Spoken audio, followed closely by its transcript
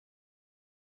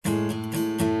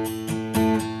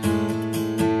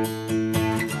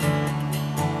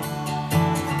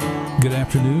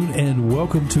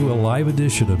welcome to a live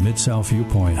edition of Mid-South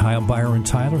Viewpoint. Hi, I'm Byron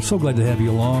Tyler. So glad to have you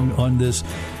along on this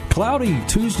cloudy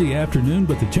Tuesday afternoon,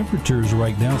 but the temperatures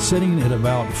right now sitting at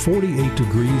about 48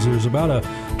 degrees. There's about a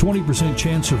 20%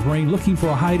 chance of rain. Looking for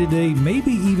a high today,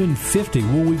 maybe even 50.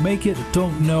 Will we make it?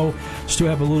 Don't know. Still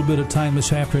have a little bit of time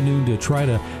this afternoon to try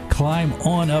to climb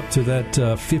on up to that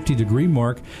 50-degree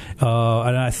mark.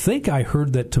 And I think I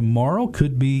heard that tomorrow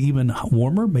could be even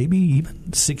warmer, maybe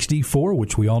even 64,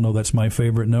 which we all know that's my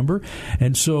favorite number.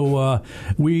 And so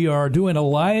we are doing a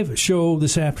live show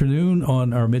this afternoon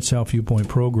on our Mid-South Viewpoint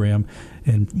program.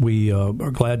 And we are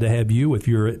glad to have you. If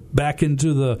you're back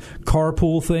into the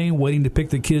carpool thing, waiting to pick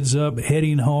the kids up,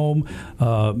 heading home,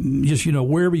 just,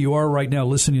 wherever you are right now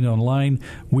listening online,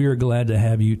 we are glad to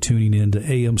have you tuning in to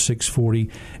AM 640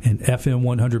 and FM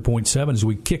 100.7 as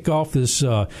we kick off this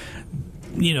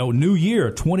new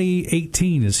year.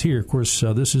 2018 is here. Of course,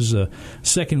 this is the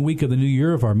second week of the new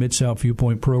year of our Mid-South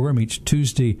Viewpoint program. Each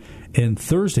Tuesday and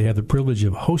Thursday I have the privilege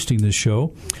of hosting this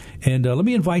show. And let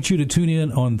me invite you to tune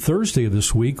in on Thursday of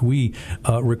this week. We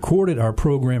recorded our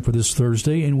program for this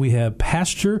Thursday, and we have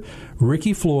Pastor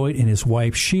Ricky Floyd and his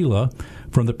wife Sheila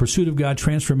from the Pursuit of God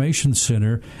Transformation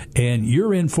Center. And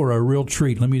you're in for a real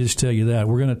treat. Let me just tell you that.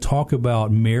 We're going to talk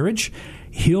about marriage,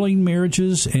 healing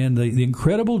marriages, and the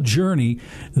incredible journey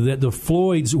that the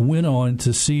Floyds went on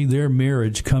to see their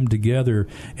marriage come together.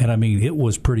 And I mean, it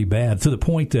was pretty bad, to the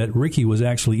point that Ricky was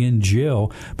actually in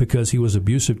jail because he was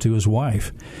abusive to his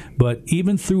wife. But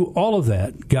even through all of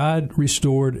that, God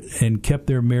restored and kept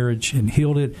their marriage and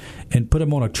healed it and put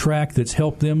them on a track that's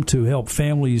helped them to help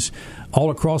families all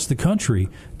across the country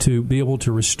to be able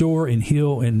to restore and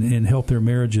heal and help their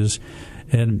marriages.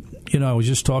 And, I was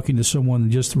just talking to someone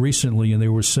just recently, and they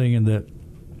were saying that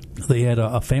they had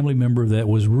a family member that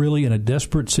was really in a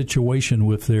desperate situation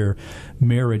with their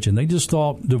marriage, and they just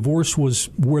thought divorce was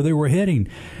where they were heading.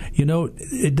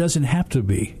 It doesn't have to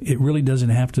be. It really doesn't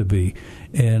have to be.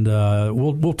 And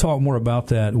we'll talk more about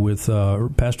that with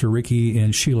Pastor Ricky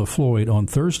and Sheila Floyd on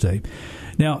Thursday.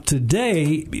 Now,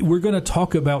 today, we're going to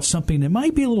talk about something that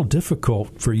might be a little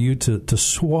difficult for you to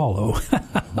swallow.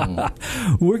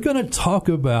 We're going to talk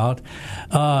about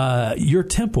your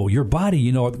temple, your body.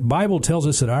 The Bible tells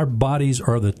us that our bodies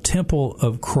are the temple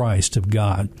of Christ, of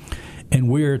God. And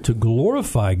we're to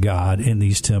glorify God in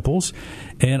these temples.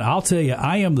 And I'll tell you,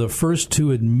 I am the first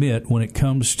to admit when it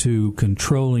comes to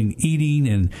controlling eating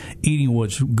and eating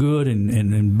what's good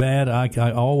and bad,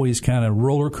 I always kind of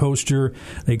roller coaster.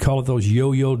 They call it those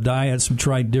yo-yo diets. I've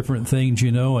tried different things,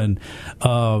 and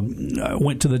I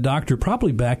went to the doctor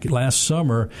probably back last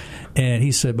summer, and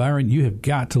he said, Byron, you have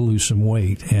got to lose some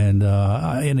weight.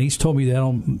 And he's told me that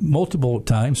on multiple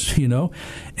times,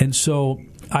 and so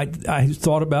I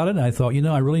thought about it, and I thought,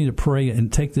 I really need to pray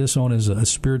and take this on as a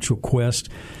spiritual quest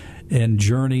and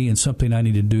journey and something I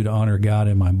need to do to honor God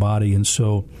in my body. And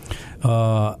so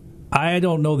I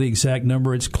don't know the exact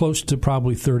number. It's close to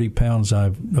probably 30 pounds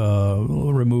I've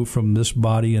removed from this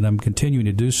body, and I'm continuing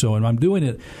to do so. And I'm doing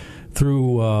it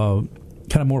through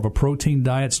kind of more of a protein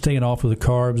diet, staying off of the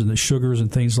carbs and the sugars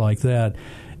and things like that.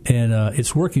 And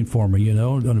it's working for me,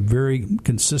 on a very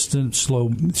consistent,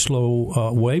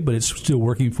 slow way, but it's still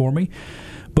working for me.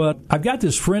 But I've got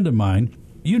this friend of mine.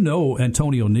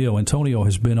 Antonio Neal. Antonio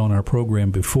has been on our program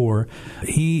before.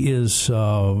 He is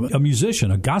a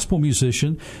musician, a gospel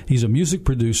musician. He's a music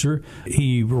producer.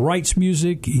 He writes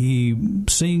music. He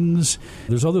sings.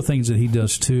 There's other things that he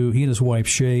does, too. He and his wife,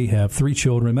 Shay, have 3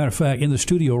 children. Matter of fact, in the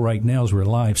studio right now as we're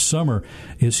live, Summer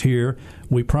is here.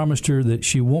 We promised her that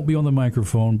she won't be on the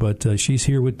microphone, but she's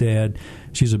here with Dad.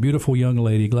 She's a beautiful young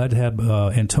lady. Glad to have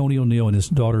Antonio Neal and his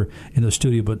daughter in the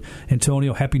studio. But,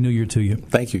 Antonio, Happy New Year to you.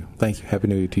 Thank you. Happy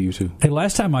New Year to you, too. Hey,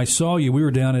 last time I saw you, we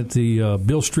were down at the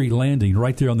Bill Street Landing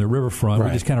right there on the riverfront. Right.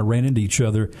 We just kind of ran into each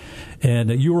other. And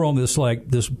you were on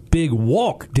this big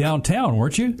walk downtown,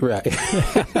 weren't you? Right.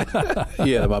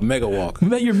 Yeah, my mega walk.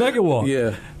 Your mega walk.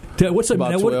 Yeah. What's that?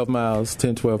 About 12 miles,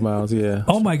 10, 12 miles, yeah.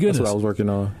 Oh, my goodness. That's what I was working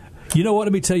on. You know what?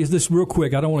 Let me tell you this real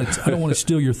quick. I don't want to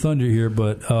steal your thunder here,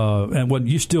 but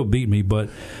you still beat me. But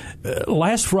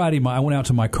last Friday, I went out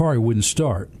to my car. It wouldn't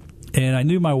start, and I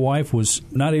knew my wife was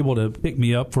not able to pick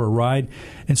me up for a ride,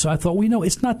 and so I thought,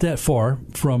 it's not that far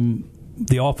from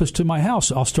the office to my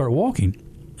house. I'll start walking.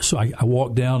 So I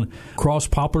walked down across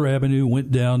Poplar Avenue,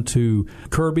 went down to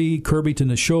Kirby to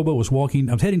Neshoba,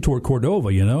 was heading toward Cordova,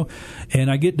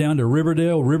 and I get down to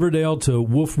Riverdale to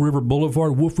Wolf River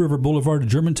Boulevard to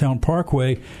Germantown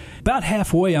Parkway. About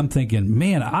halfway, I'm thinking,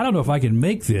 man, I don't know if I can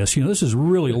make this. This is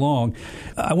really long.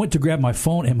 I went to grab my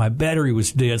phone, and my battery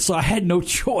was dead, so I had no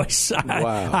choice.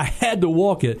 I had to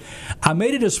walk it. I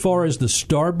made it as far as the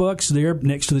Starbucks there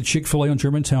next to the Chick-fil-A on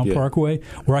Germantown Parkway,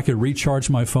 where I could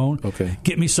recharge my phone,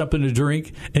 get me something to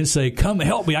drink, and say, come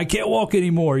help me. I can't walk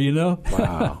anymore,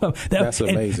 Wow. That's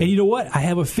amazing. And you know what? I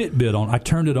have a Fitbit on. I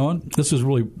turned it on. This is a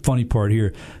really funny part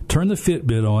here. Turn the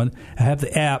Fitbit on. I have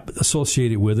the app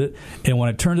associated with it, and when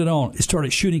I turned it on, it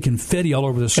started shooting confetti all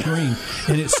over the screen,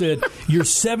 and it said, you're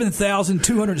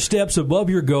 7,200 steps above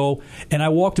your goal, and I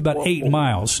walked about 8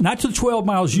 miles. Not the 12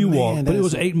 miles you walked, but it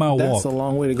was an 8-mile walk. That's a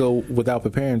long way to go without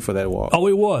preparing for that walk. Oh,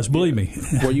 it was, believe me.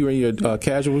 Were you in your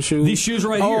casual shoes? These shoes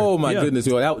right here. Oh, my goodness.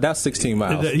 That's 16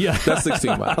 miles. That's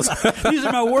 16 miles. These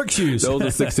are my work shoes. Those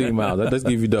are 16 miles. That does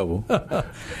give you double.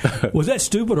 Was that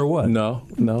stupid or what? No.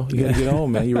 You got to get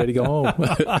home, man. You ready to go home.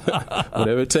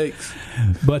 Whatever it takes.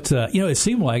 But, it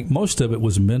seemed like most of it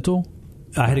was mental.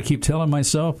 I had to keep telling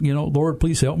myself, Lord,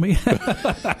 please help me. Did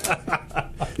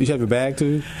you have your bag,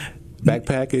 too?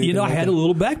 Backpack? I had a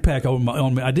little backpack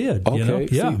on me. I did. Okay.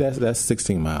 Yeah. See, that's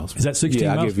 16 miles. Is that 16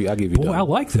 miles? I'll give you Boy, double. I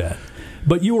like that.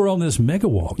 But you were on this mega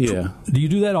walk. Yeah. Do you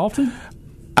do that often?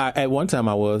 At one time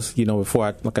I was,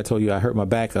 before like I told you, I hurt my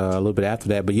back a little bit after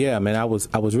that. But yeah, man, I was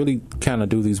really kind of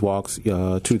do these walks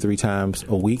 2-3 times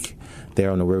a week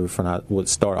there on the riverfront. I would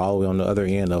start all the way on the other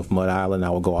end of Mud Island. I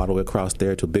would go all the way across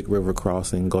there to Big River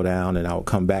Crossing, go down, and I would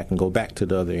come back and go back to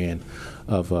the other end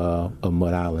of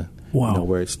Mud Island. Wow.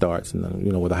 Where it starts,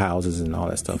 and where the houses and all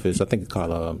that stuff is. I think it's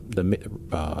called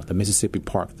the Mississippi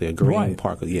Park, the Green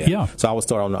Park. Yeah. So I would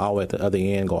start all the way at the other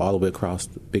end, go all the way across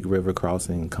the Big River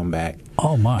Crossing, and come back.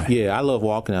 Oh my! Yeah, I love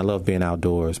walking. I love being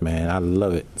outdoors, man. I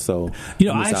love it. So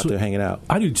I'm just out there hanging out.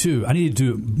 I do too. I need to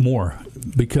do it more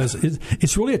because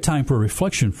it's really a time for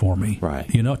reflection for me. Right.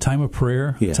 Time of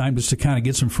prayer. Yeah. Time just to kind of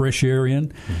get some fresh air in.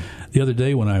 Mm-hmm. The other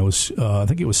day when I was, I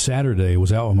think it was Saturday, I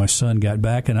was out when my son got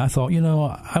back, and I thought,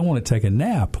 I want to take a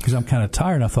nap because I'm kind of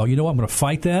tired. I thought, I'm going to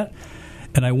fight that.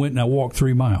 And I went and I walked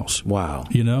 3 miles. Wow.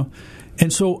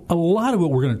 And so a lot of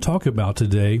what we're going to talk about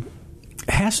today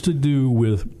has to do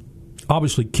with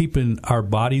obviously keeping our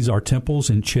bodies, our temples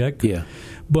in check. Yeah.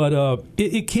 But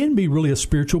it can be really a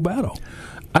spiritual battle.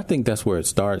 I think that's where it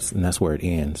starts and that's where it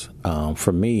ends.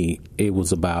 For me, it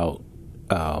was about,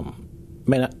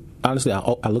 honestly,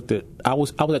 I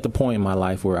was at the point in my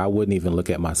life where I wouldn't even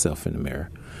look at myself in the mirror.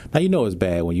 Now, it's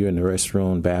bad when you're in the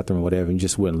restroom, bathroom, whatever, and you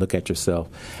just wouldn't look at yourself.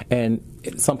 And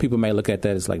some people may look at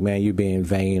that as like, man, you're being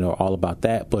vain or all about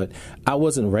that. But I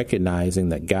wasn't recognizing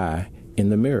that guy in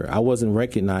the mirror. I wasn't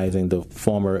recognizing the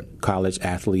former college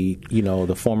athlete,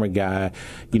 the former guy,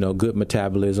 good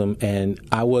metabolism. And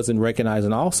I wasn't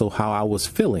recognizing also how I was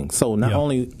feeling. So not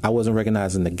only I wasn't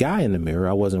recognizing the guy in the mirror,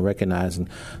 I wasn't recognizing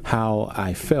how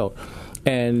I felt.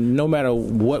 And no matter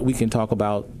what we can talk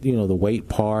about, the weight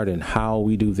part and how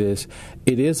we do this,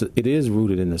 it is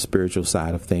rooted in the spiritual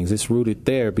side of things. It's rooted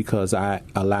there because I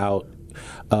allowed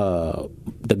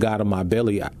the God of my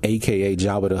belly, a.k.a.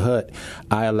 Jabba the Hutt,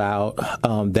 I allowed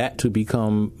that to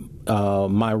become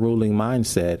my ruling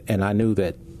mindset. And I knew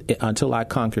that until I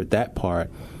conquered that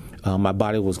part, my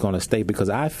body was going to stay because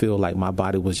I feel like my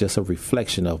body was just a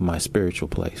reflection of my spiritual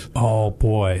place. Oh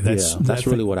boy, that's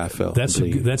really what I felt. That's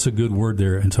a good word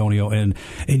there, Antonio. And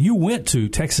you went to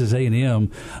Texas A&M,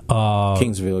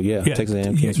 Kingsville, Texas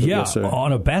A&M, Kingsville, yes, sir.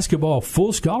 On a basketball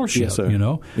full scholarship. Yes, sir.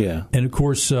 Yeah. And of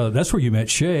course, that's where you met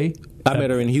Shay. I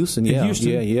met her in Houston. In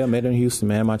Houston? Yeah. Met her in Houston,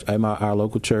 man. Our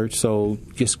local church. So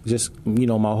just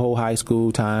my whole high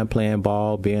school time playing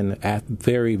ball, being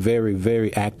very, very,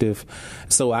 very active.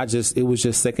 So it was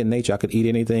just second nature. I could eat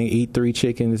anything, eat 3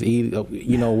 chickens, eat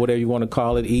whatever you want to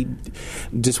call it, eat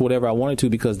just whatever I wanted to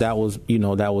because that was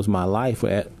my life.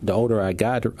 The older I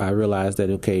got, I realized that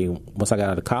once I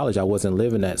got out of college, I wasn't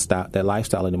living that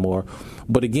lifestyle anymore.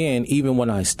 But again, even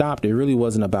when I stopped, it really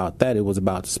wasn't about that. It was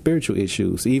about spiritual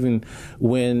issues. Even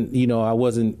when, I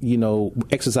wasn't,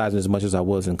 exercising as much as I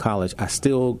was in college, I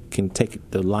still can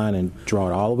take the line and draw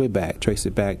it all the way back, trace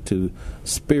it back to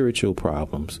spiritual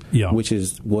problems, which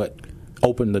is what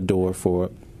opened the door for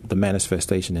the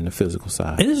manifestation in the physical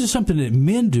side. And this is something that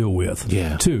men deal with,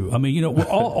 too. I mean,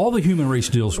 all the human race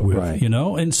deals with, right.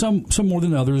 And some more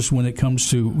than others when it comes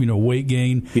to, weight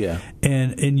gain. Yeah.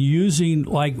 And using,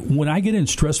 like, when I get in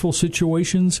stressful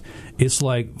situations, it's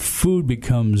like food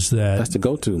becomes that's the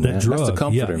go-to, man. That drug. That's the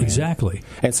comforter, man. Man. Exactly.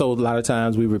 And so a lot of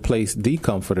times we replace the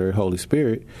comforter, Holy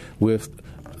Spirit, with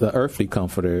the earthly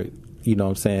comforter, you know what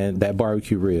I'm saying, that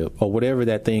barbecue rib or whatever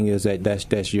that thing is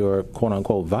that's your quote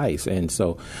unquote vice. And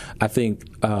so I think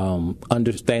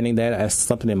understanding that as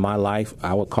something in my life,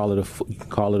 I would call it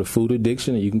a food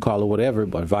addiction, and you can call it whatever,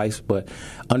 but vice. But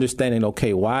understanding,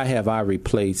 okay, why have I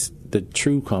replaced the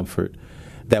true comfort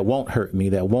that won't hurt me,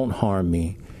 that won't harm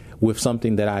me, with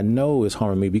something that I know is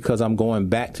harming me, because I'm going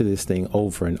back to this thing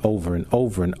over and over and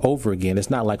over and over again.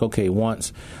 It's not like, I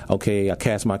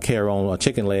cast my care on a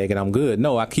chicken leg and I'm good.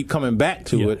 No, I keep coming back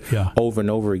to it over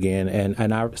and over again.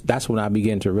 And that's when I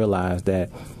began to realize that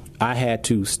I had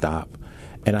to stop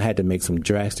and I had to make some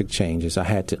drastic changes. I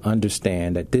had to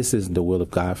understand that this isn't the will of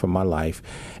God for my life.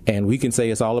 And we can say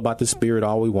it's all about the Spirit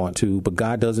all we want to, but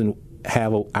God doesn't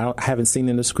I haven't seen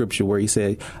in the scripture where he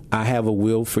said, I have a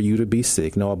will for you to be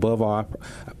sick. No, above all,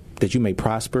 that you may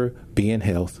prosper, be in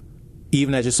health,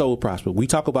 even as your soul prosper. We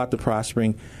talk about the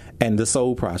prospering and the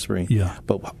soul prospering. Yeah.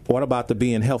 But what about the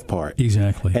be in health part?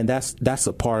 Exactly. And that's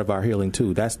a part of our healing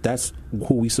too. That's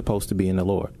who we're supposed to be in the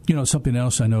Lord. You know, something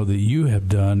else I know that you have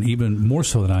done even more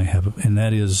so than I have, and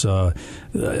that is for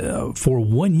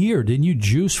 1 year, didn't you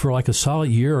juice for like a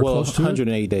solid year or close to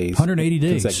 180 days. 180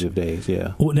 days. Consecutive days,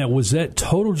 yeah. Well, now, was that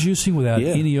total juicing without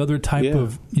any other type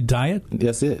of diet?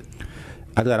 That's it.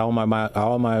 I got all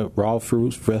my raw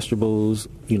fruits, vegetables,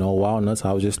 walnuts.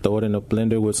 I would just throw it in a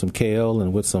blender with some kale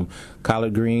and with some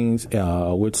collard greens,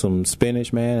 with some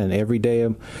spinach, man. And every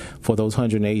day for those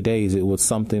 180 days, it was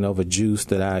something of a juice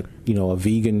that a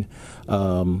vegan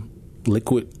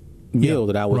liquid meal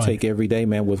that I would take every day,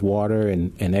 man, with water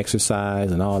and exercise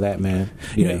and all that, man.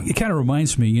 Yeah. It kind of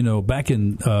reminds me, back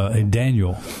in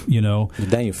Daniel, the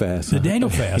Daniel fast. The Daniel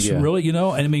fast, really, and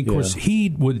I mean, of course, he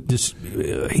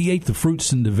ate the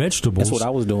fruits and the vegetables. That's what I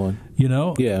was doing.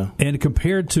 And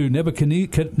compared to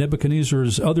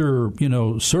Nebuchadnezzar's other,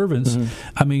 servants,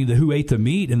 I mean, who ate the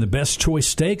meat and the best choice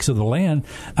steaks of the land,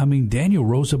 I mean, Daniel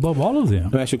rose above all of them.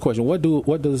 Let me ask you a question. What do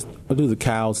the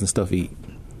cows and stuff eat?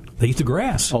 They eat the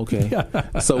grass. Okay.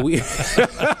 So we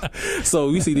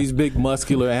see these big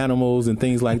muscular animals and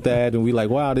things like that, and we like,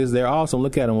 wow, they're awesome.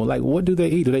 Look at them. We're like, what do they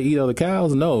eat? Do they eat other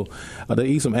cows? No. Do they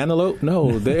eat some antelope?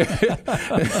 No. They're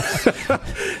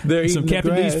eating some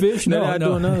Japanese fish? No, they're not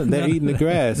doing nothing. They're eating the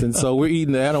grass, and so we're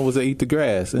eating the animals that eat the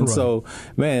grass. And so,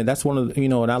 man, that's one of the,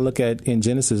 and I look at in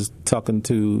Genesis talking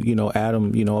to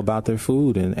Adam, about their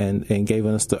food and gave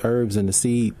us the herbs and the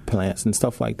seed plants and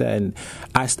stuff like that. And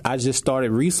I just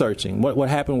started researching. What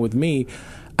happened with me,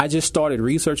 I just started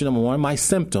researching, number one, my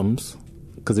symptoms,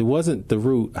 because it wasn't the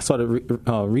root. I started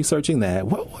researching that.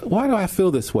 Why do I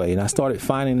feel this way? And I started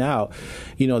finding out,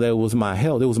 that it was my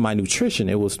health, it was my nutrition,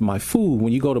 it was my food.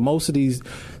 When you go to most of these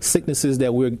sicknesses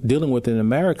that we're dealing with in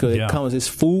America, it's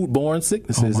food-borne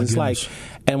sicknesses. It's like,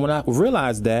 and when I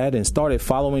realized that and started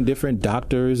following different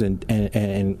doctors and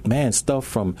man, stuff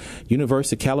from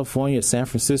University of California at San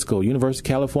Francisco, University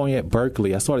of California at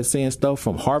Berkeley, I started seeing stuff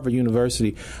from Harvard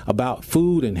University about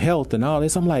food and health and all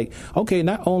this. I'm like, okay,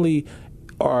 not only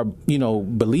are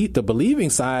the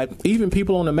believing side, even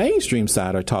people on the mainstream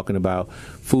side are talking about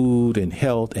food and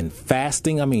health and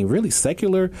fasting. I mean, really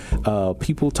secular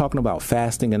people talking about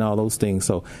fasting and all those things.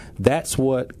 So that's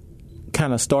what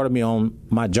kind of started me on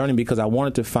my journey, because I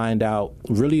wanted to find out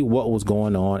really what was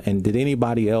going on, and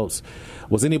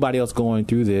was anybody else going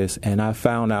through this? And I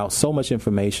found out so much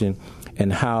information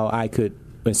and how I could,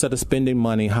 instead of spending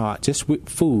money, just with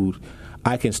food,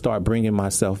 I can start bringing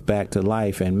myself back to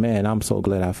life. And, man, I'm so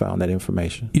glad I found that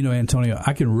information. Antonio,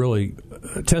 I can really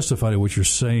testify to what you're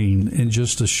saying in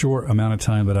just a short amount of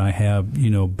time that I have,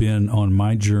 been on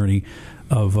my journey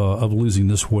of losing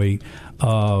this weight.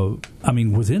 I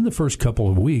mean, within the first couple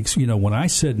of weeks, when I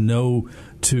said no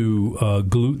to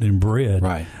gluten and bread,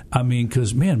 right. I mean,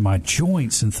 because, man, my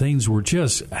joints and things were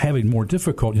just having more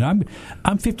difficulty.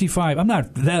 I'm 55. I'm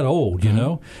not that old,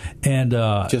 and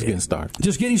just getting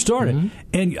started. Mm-hmm.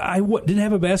 And I didn't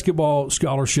have a basketball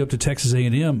scholarship to Texas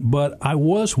A&M, but I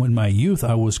was, when my youth,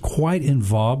 I was quite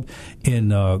involved in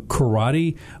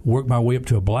karate, worked my way up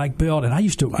to a black belt, and I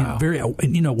used to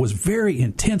was very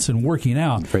intense in working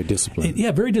out. Very disciplined.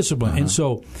 Very disciplined. And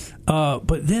so,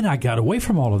 but then I got away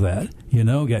from all of that,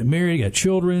 got married, got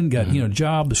children, got,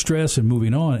 job, the stress, and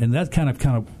moving on. And that kind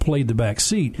of played the back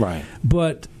seat. Right.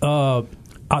 But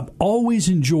I've always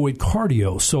enjoyed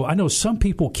cardio. So I know some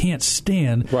people can't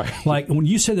stand, like when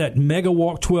you said that mega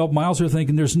walk 12 miles, they're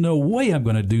thinking there's no way I'm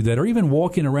going to do that, or even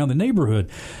walking around the neighborhood.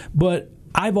 But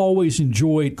I've always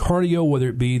enjoyed cardio, whether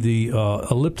it be the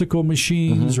elliptical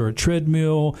machines or a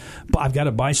treadmill. I've got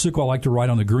a bicycle I like to ride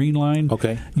on the Green Line.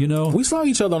 Okay. You know? We saw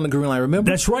each other on the Green Line,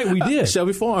 remember? That's right, we did.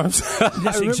 Shelby Farms.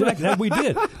 That's exactly that we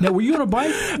did. Now, were you on a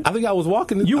bike? I think I was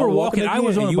walking. You were walking. I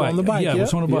was on a bike. On the bike. Yeah, I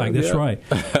was on a bike. That's right.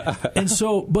 And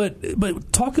so,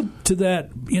 but talk to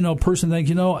that, person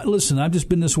that, listen, I've just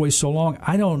been this way so long,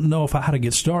 I don't know how to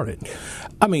get started.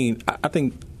 I mean, I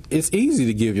think it's easy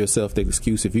to give yourself the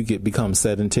excuse if you become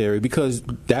sedentary because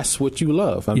that's what you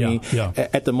love. I mean,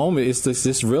 at the moment, it's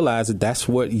just realize that that's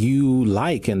what you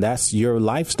like and that's your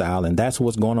lifestyle and that's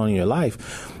what's going on in your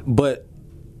life. But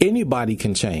anybody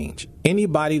can change.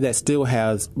 Anybody that still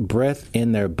has breath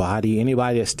in their body,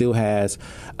 anybody that still has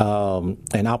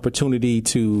an opportunity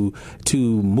to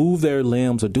move their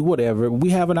limbs or do whatever, we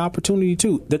have an opportunity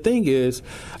too. The thing is,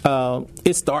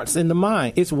 it starts in the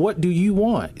mind. It's what do you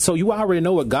want? So you already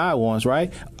know what God wants,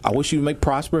 right? I wish you to make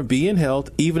prosper, be in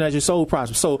health, even as your soul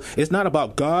prospers. So it's not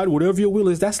about God, whatever your will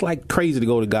is. That's like crazy to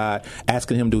go to God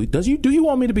asking him, do you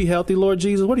want me to be healthy, Lord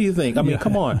Jesus? What do you think? I mean,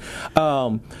 come on.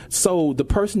 So the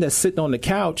person that's sitting on the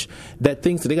couch that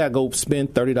thinks that they got to go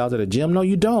spend $30 at a gym. No,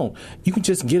 you don't. You can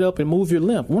just get up and move your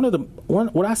limb.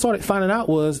 What I started finding out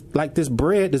was like this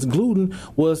bread, this gluten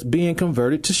was being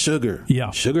converted to sugar.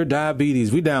 Yeah. Sugar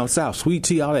diabetes. We down south, sweet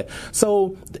tea, all that.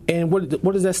 So, and what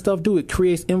does that stuff do? It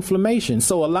creates inflammation.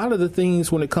 So a lot of the things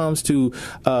when it comes to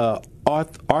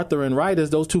arthritis,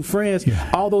 those two friends,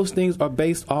 all those things are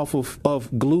based off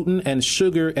of gluten and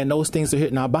sugar, and those things are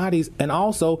hitting our bodies. And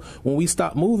also, when we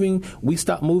stop moving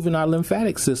our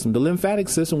lymphatic system. The lymphatic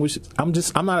system, which I'm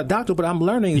not a doctor, but I'm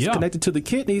learning, is connected to the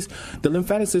kidneys. The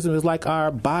lymphatic system is like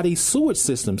our body sewage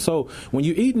system. So when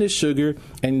you're eating this sugar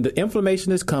and the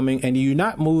inflammation is coming and you're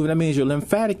not moving, that means your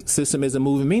lymphatic system isn't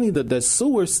moving, meaning that the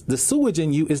sewage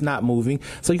in you is not moving.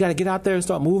 So you got to get out there and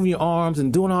start moving your arms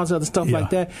and doing all this other stuff like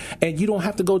that. And you don't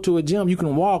have to go to a gym. You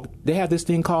can walk. They have this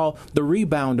thing called the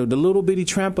rebounder, the little bitty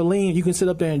trampoline. You can sit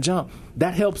up there and jump.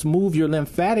 That helps move your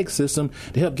lymphatic system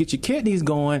to help get your kidneys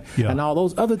going and all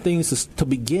those other things to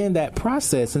begin that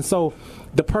process. And so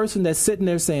the person that's sitting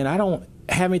there saying, I don't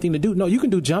have anything to do. No, you can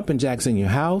do jumping jacks in your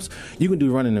house. You can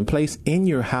do running in place in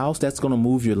your house. That's going to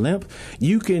move your lymph.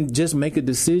 You can just make a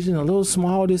decision, a little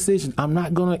small decision. I'm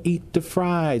not going to eat the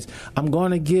fries. I'm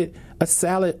going to get a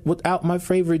salad without my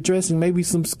favorite dressing, maybe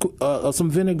some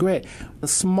vinaigrette.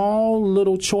 Small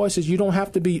little choices. You don't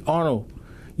have to be Arnold.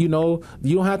 You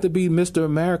don't have to be Mr.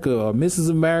 America or Mrs.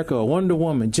 America or Wonder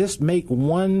Woman. Just make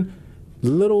one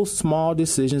little small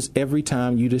decisions every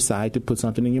time you decide to put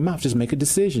something in your mouth. Just make a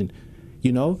decision.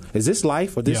 Is this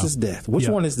life or this is death? Which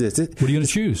one is this? What are you going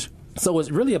to choose? So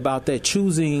it's really about that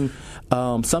choosing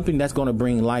something that's going to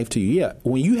bring life to you. Yeah.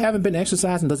 When you haven't been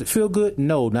exercising, does it feel good?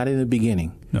 No, not in the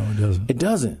beginning. No, it doesn't. It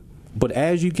doesn't. But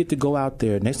as you get to go out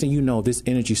there, next thing you know, this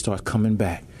energy starts coming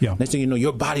back. Yeah. Next thing you know,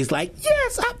 your body's like,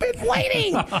 yes, I've been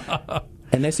waiting.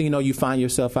 And next thing you know, you find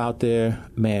yourself out there,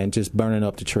 man, just burning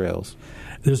up the trails.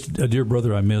 There's a dear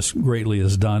brother I miss greatly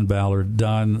is Don Ballard.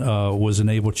 Don was a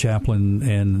naval chaplain,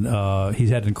 and he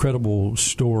had an incredible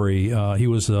story. He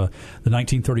was the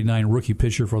 1939 rookie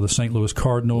pitcher for the St. Louis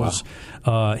Cardinals.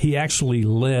 Wow. He actually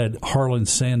led Harlan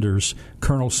Sanders,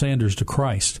 Colonel Sanders, to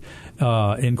Christ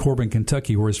in Corbin,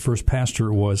 Kentucky, where his first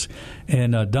pastor was.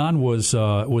 And Don was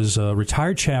a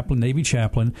retired chaplain, Navy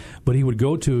chaplain, but he would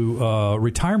go to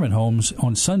retirement homes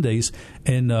on Sundays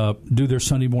and do their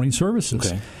Sunday morning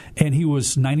services. Okay. And he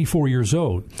was 94 years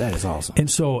old. That is awesome. And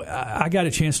so I got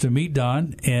a chance to meet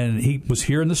Don, and he was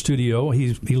here in the studio.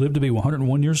 He lived to be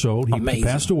 101 years old. He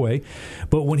passed away.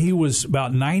 But when he was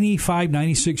about 95,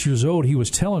 96 years old, he was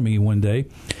telling me one day,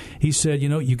 he said,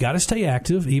 you got to stay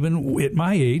active, even at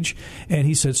my age. And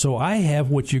he said, so I have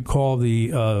what you call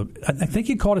I think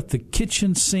he called it the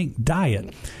kitchen sink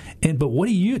diet. But what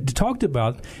he talked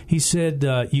about, he said,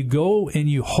 you go and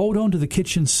you hold on to the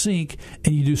kitchen sink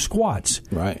and you do squats,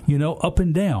 right? Up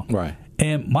and down, right?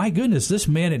 And my goodness, this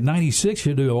man at 96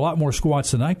 should do a lot more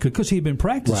squats than I could because he'd been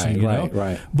practicing,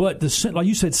 Right. But like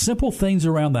you said, simple things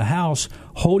around the house,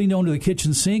 holding on to the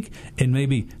kitchen sink, and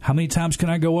maybe how many times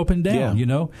can I go up and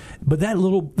down, But that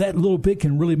little bit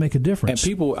can really make a difference. And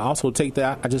people also take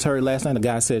that. I just heard last night a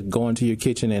guy said, go into your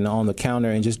kitchen and on the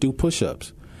counter and just do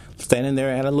push-ups. Standing there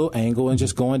at a little angle and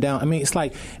just going down. I mean, it's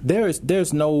like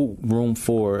there's no room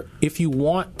for, if you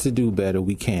want to do better,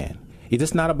 we can.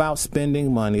 It's not about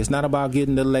spending money. It's not about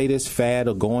getting the latest fad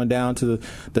or going down to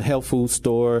the health food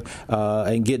store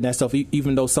and getting that stuff,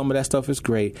 even though some of that stuff is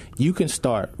great. You can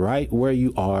start right where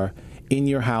you are in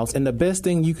your house. And the best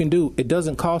thing you can do, it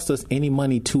doesn't cost us any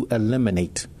money to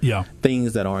eliminate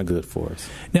things that aren't good for us.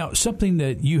 Now, something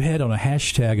that you had on a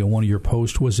hashtag in one of your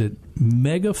posts, was it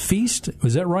Mega Feast?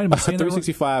 Was that right? Am I saying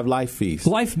 365 Life Feast.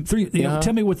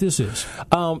 Tell me what this is.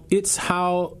 It's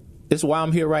why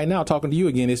I'm here right now talking to you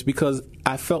again. It's because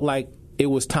I felt like it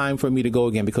was time for me to go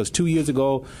again, because 2 years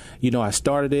ago, I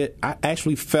started it. I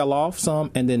actually fell off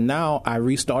some, and then now I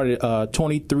restarted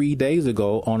 23 days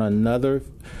ago on another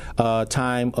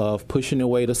time of pushing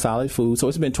away the solid food. So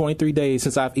it's been 23 days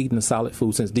since I've eaten the solid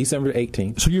food, since December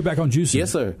 18th. So you're back on juicing? Yes,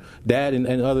 sir. That and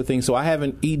other things. So I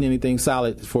haven't eaten anything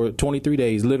solid for 23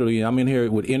 days, literally. I'm in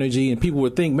here with energy, and people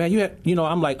would think, man,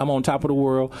 I'm on top of the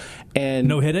world. And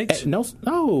no headaches? No.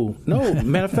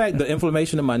 Matter of fact, the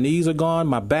inflammation in my knees are gone.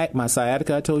 My back, my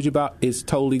sciatica I told you about, is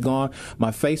totally gone.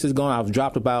 My face is gone. I've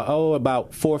dropped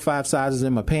about 4 or 5 sizes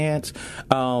in my pants.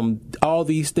 All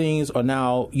these things are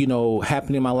now,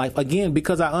 happening in my life again,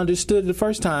 because I understood the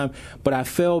first time, but I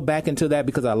fell back into that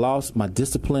because I lost my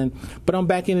discipline. But I'm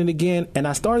back in it again, and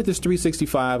I started this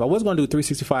 365. I was going to do a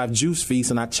 365 juice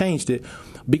feast, and I changed it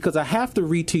because I have to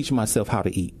reteach myself how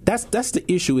to eat. That's the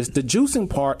issue. Is the juicing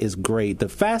part is great, the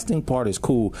fasting part is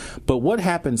cool, but what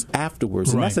happens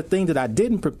afterwards? And that's the thing that I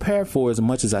didn't prepare for as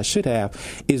much as I should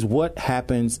have, is what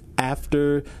happens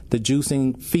after the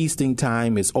juicing feasting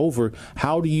time is over.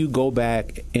 How do you go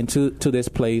back into this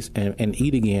place and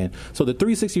eat again? So the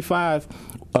 365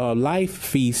 Life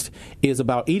Feast is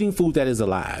about eating food that is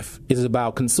alive. It is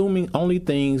about consuming only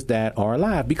things that are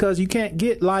alive, because you can't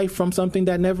get life from something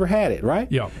that never had it, right?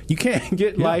 Yeah. You can't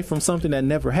get life from something that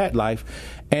never had life.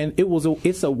 And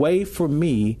it's a way for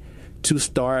me to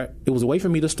start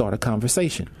a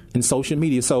conversation in social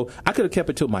media. So I could have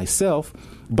kept it to myself,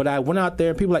 but I went out there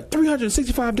and people were like,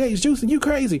 365 days juicing, you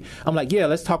crazy. I'm like, yeah,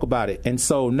 let's talk about it. And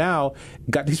so now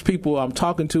got these people I'm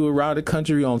talking to around the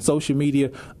country on social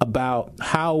media about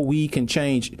how we can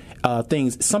change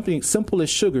things. Something simple as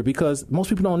sugar, because most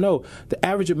people don't know the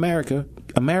average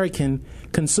American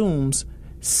consumes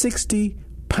 60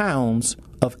 pounds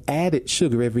of added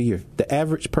sugar every year. The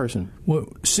average person. Well,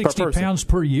 60 pounds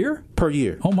per year? Per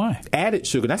year. Oh my. Added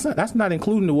sugar. That's not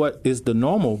including what is the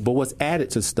normal, but what's added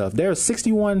to stuff. There are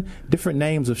 61 different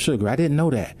names of sugar. I didn't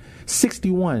know that.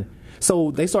 61.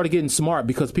 So they started getting smart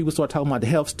because people started talking about the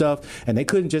health stuff, and they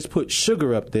couldn't just put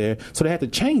sugar up there, so they had to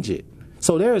change it.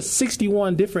 So there are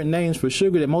 61 different names for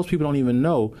sugar that most people don't even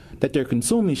know that they're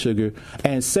consuming sugar,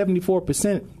 and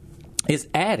 74% is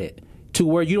added to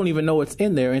where you don't even know it's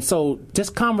in there. And so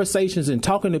just conversations and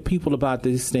talking to people about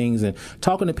these things, and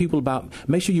talking to people about,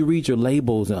 make sure you read your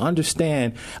labels and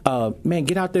understand,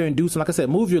 get out there and do some, like I said,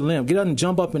 move your limb, get out and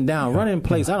jump up and down, run in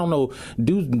place. I don't know,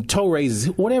 do toe raises,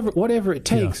 whatever it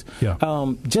takes.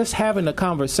 Just having a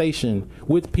conversation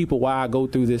with people while I go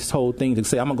through this whole thing, to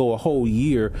say I'm going to go a whole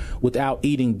year without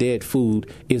eating dead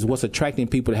food, is what's attracting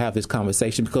people to have this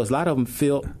conversation, because a lot of them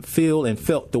feel and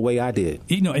felt the way I did.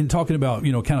 And talking about,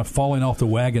 kind of falling off the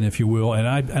wagon, if you will, and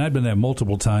I've been there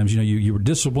multiple times. You were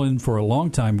disciplined for a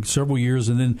long time, several years,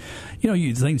 and then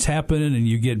things happen and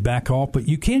you get back off, but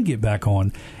you can get back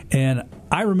on. And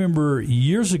I remember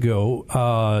years ago,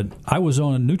 I was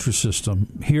on a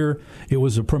Nutrisystem here. It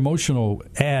was a promotional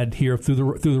ad here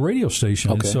through the radio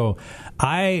station, and so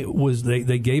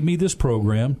they gave me this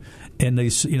program. And they,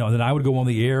 then I would go on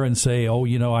the air and say,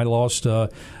 I lost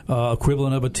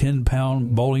equivalent of a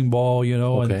 10-pound bowling ball,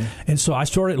 and so I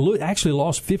actually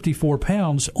lost 54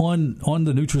 pounds on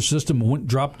the Nutrisystem.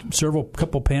 Dropped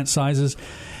couple pant sizes,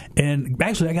 and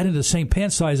actually I got into the same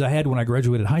pant size I had when I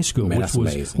graduated high school,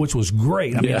 which was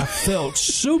great. I mean, I felt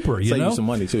super. Save you some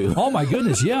money too. Oh my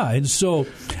goodness, yeah. And so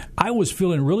I was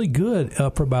feeling really good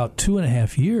for about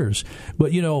 2.5 years,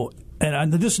 but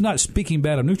And this is not speaking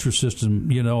bad of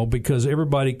Nutrisystem, because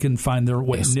everybody can find their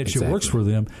niche that works for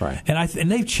them. Right.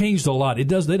 And they've changed a lot. I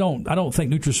don't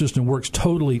think Nutrisystem works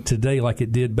totally today like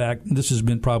it did back. This has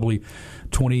been probably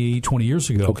 20 years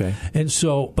ago. Okay. And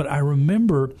so, but I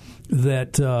remember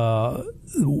that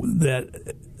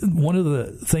one of the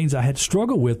things I had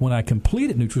struggled with when I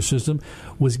completed Nutrisystem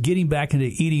was getting back into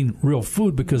eating real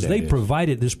food, because they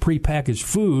provided this prepackaged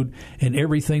food and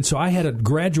everything. So I had to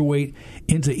graduate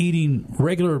into eating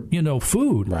regular,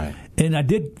 food. Right. And I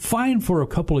did fine for a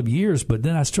couple of years, but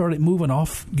then I started moving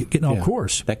off, getting off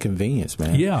course. That convenience,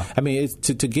 man. Yeah. I mean, it's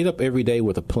to get up every day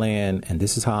with a plan, and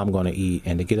this is how I'm going to eat,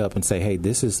 and to get up and say, hey,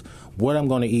 this is what I'm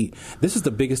going to eat. This is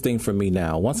the biggest thing for me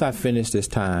now. Once I finish this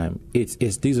time, it's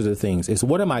these are the things. It's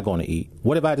what am I going to eat?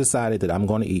 What have I decided that I'm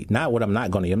going to eat? Not what I'm not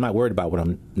going to eat. I'm not worried about what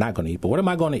I'm not going to eat, but what am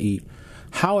I going to eat?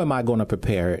 How am I going to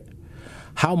prepare it?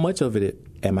 How much of it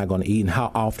am I going to eat, and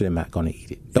how often am I going to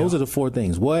eat it? Those are the 4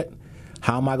 things. What,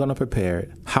 How am I going to prepare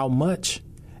it? How much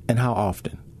and how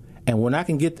often? And when I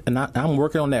can get, and I'm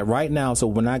working on that right now. So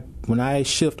when I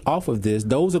shift off of this,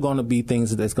 those are going to be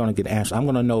things that's going to get answered. I'm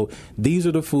going to know these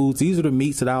are the foods, these are the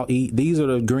meats that I'll eat, these are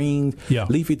the green,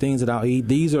 leafy things that I'll eat,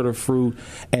 these are the fruit,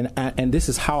 and this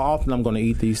is how often I'm going to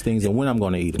eat these things and when I'm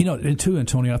going to eat them. You know, and too,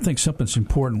 Antonio, I think something's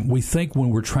important. We think when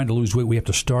we're trying to lose weight, we have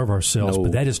to starve ourselves,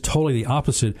 but that is totally the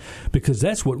opposite, because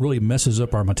that's what really messes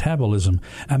up our metabolism.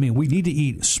 I mean, we need to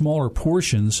eat smaller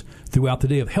portions throughout the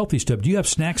day of healthy stuff. Do you have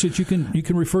snacks that you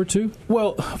can refer to?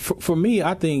 Well, for me,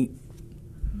 I think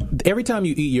every time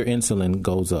you eat, your insulin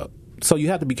goes up. So you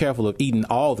have to be careful of eating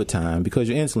all the time because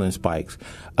your insulin spikes.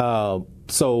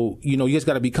 So, you just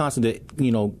got to be cognizant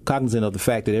of the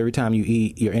fact that every time you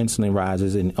eat, your insulin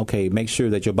rises. And, make sure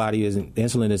that your body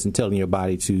insulin isn't telling your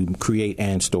body to create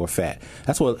and store fat.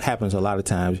 That's what happens a lot of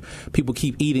times. People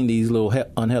keep eating these little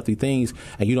unhealthy things,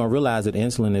 and you don't realize that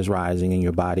insulin is rising in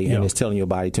your body and it's telling your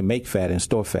body to make fat and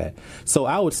store fat. So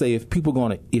I would say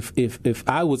if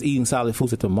I was eating solid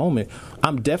foods at the moment,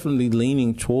 I'm definitely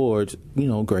leaning towards,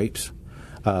 grapes,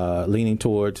 leaning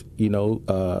towards,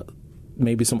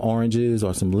 maybe some oranges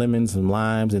or some lemons, some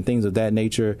limes, and things of that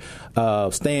nature.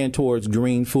 Staying towards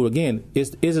green food. Again,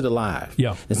 is it alive?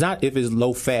 Yeah. It's not if it's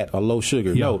low fat or low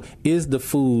sugar. Yeah. No, is the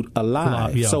food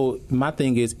alive? Yeah. So my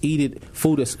thing is eat it.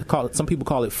 Food is some people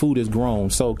call it food is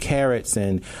grown. So carrots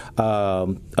and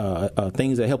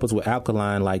things that help us with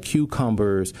alkaline, like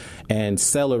cucumbers and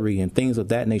celery and things of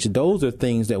that nature. Those are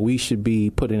things that we should be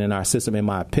putting in our system, in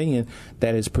my opinion,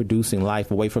 that is producing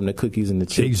life away from the cookies and the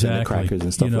chips and the crackers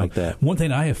and stuff like that. One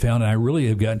thing I have found, and I really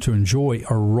have gotten to enjoy,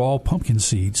 are raw pumpkin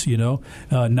seeds,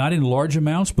 not in large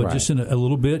amounts, but just in a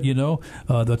little bit,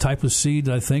 the type of seed,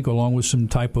 I think, along with some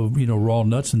type of, raw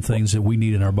nuts and things that we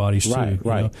need in our bodies, too.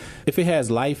 Right. If it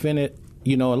has life in it,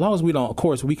 as long as we don't, of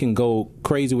course, we can go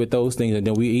crazy with those things, and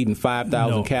then we're eating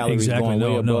 5,000 calories going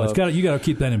way above. You got to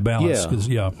keep that in balance.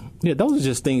 Yeah, those are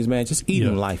just things, man, just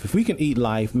eating life. If we can eat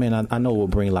life, man, I know it will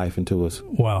bring life into us.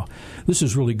 Wow. This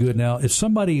is really good. Now, if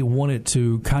somebody wanted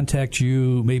to contact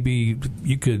you, maybe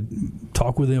you could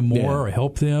talk with them more or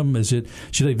help them. Should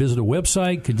they visit a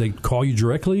website? Could they call you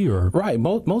directly? Or Right.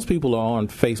 Most people are on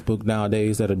Facebook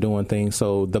nowadays that are doing things.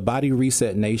 So the Body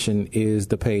Reset Nation is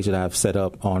the page that I've set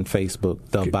up on Facebook.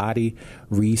 The Body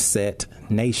Reset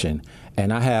Nation.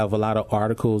 And I have a lot of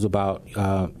articles about,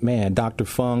 Dr.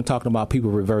 Fung talking about people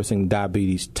reversing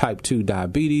diabetes, type 2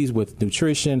 diabetes with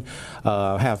nutrition.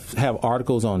 Have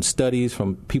articles on studies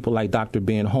from people like Dr.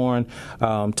 Ben Horn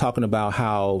talking about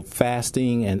how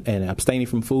fasting and abstaining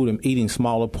from food and eating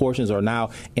smaller portions are now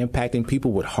impacting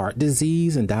people with heart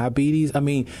disease and diabetes. I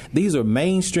mean, these are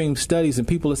mainstream studies, and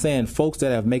people are saying folks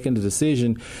that have making the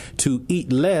decision to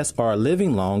eat less are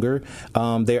living longer.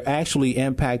 They're actually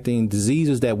impacting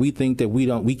diseases that we think that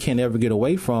we can't ever get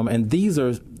away from. And these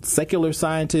are secular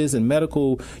scientists and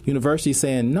medical universities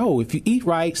saying, no, if you eat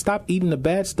right, stop eating the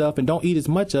bad stuff and don't eat as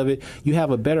much of it, you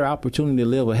have a better opportunity to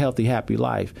live a healthy, happy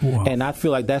life. Wow. And I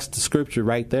feel like that's the scripture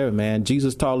right there, man.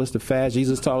 Jesus taught us to fast.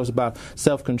 Jesus taught us about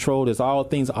self-control. There's all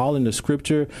in the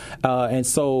scripture. And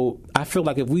so I feel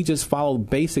like if we just follow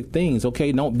basic things,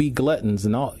 don't be gluttons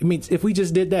and all. I mean, if we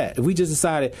just did that, if we just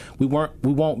decided we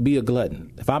won't be a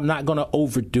glutton, if I'm not going to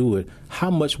overdo it, how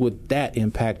much would that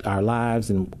impact our lives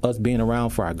and us being around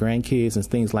for our grandkids and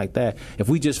things like that? If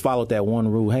we just followed that one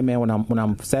rule, hey man, when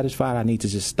I'm satisfied, I need to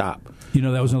just stop.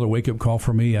 That was another wake up call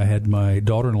for me. I had my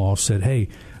daughter-in-law said, hey,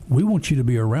 we want you to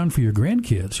be around for your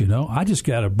grandkids, I just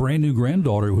got a brand new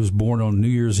granddaughter who was born on New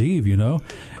Year's Eve,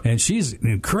 and she's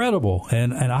incredible,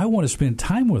 and I want to spend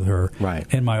time with her. Right.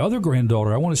 And my other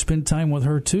granddaughter, I want to spend time with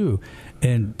her too.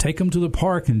 And take them to the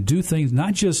park and do things,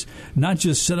 not just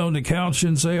sit on the couch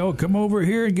and say, "Oh, come over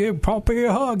here and give Poppy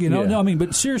a hug," No, I mean,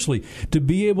 but seriously, to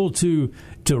be able to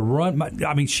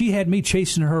run. She had me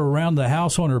chasing her around the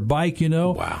house on her bike,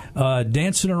 Wow.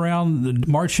 Dancing around,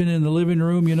 marching in the living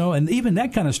room, and even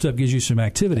that kind of stuff gives you some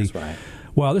activity. That's right.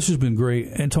 Wow, this has been great.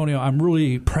 Antonio, I'm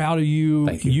really proud of you.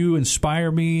 Thank you. You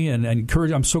inspire me and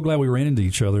encourage. I'm so glad we ran into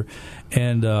each other.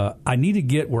 And I need to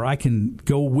get where I can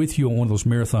go with you on one of those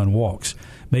marathon walks.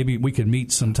 Maybe we could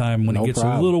meet sometime when it gets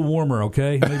a little warmer,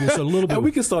 okay? Maybe it's a little bit. And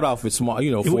we can start off with small,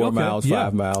 4 miles,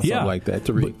 5 miles, something like that,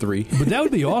 three. But that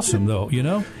would be awesome, though,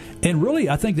 And really,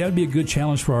 I think that would be a good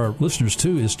challenge for our listeners,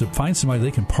 too, is to find somebody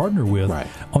they can partner with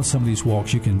on some of these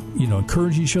walks. You can,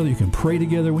 encourage each other. You can pray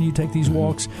together when you take these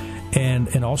walks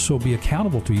and also be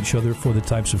accountable to each other for the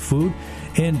types of food.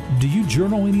 And do you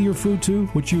journal any of your food, too,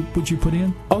 what you put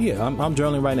in? Oh, yeah. I'm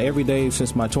journaling right now. Every day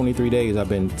since my 23 days, I've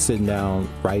been sitting down,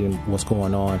 writing what's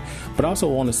going on. But I also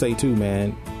want to say too,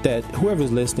 man, that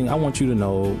whoever's listening, I want you to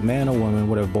know, man or woman,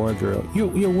 whatever, boy or girl,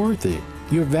 you're worth it.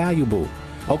 You're valuable.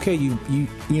 Okay, you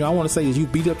know, I want to say is you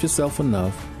beat up yourself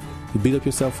enough. You beat up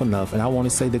yourself enough, and I want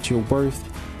to say that you're worth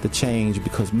the change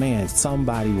because, man,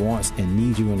 somebody wants and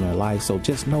needs you in their life. So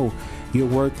just know you're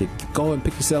worth it. Go and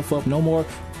pick yourself up. No more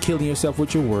killing yourself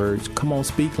with your words. Come on,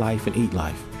 speak life and eat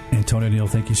life. Antonio Neal,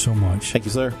 thank you so much. Thank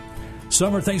you, sir.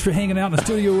 Summer, thanks for hanging out in the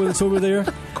studio with us over there.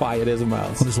 Quiet as a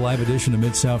mouse. On this live edition of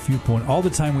Mid-South Viewpoint. All the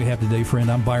time we have today, friend.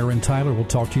 I'm Byron Tyler. We'll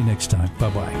talk to you next time.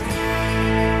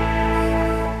 Bye-bye.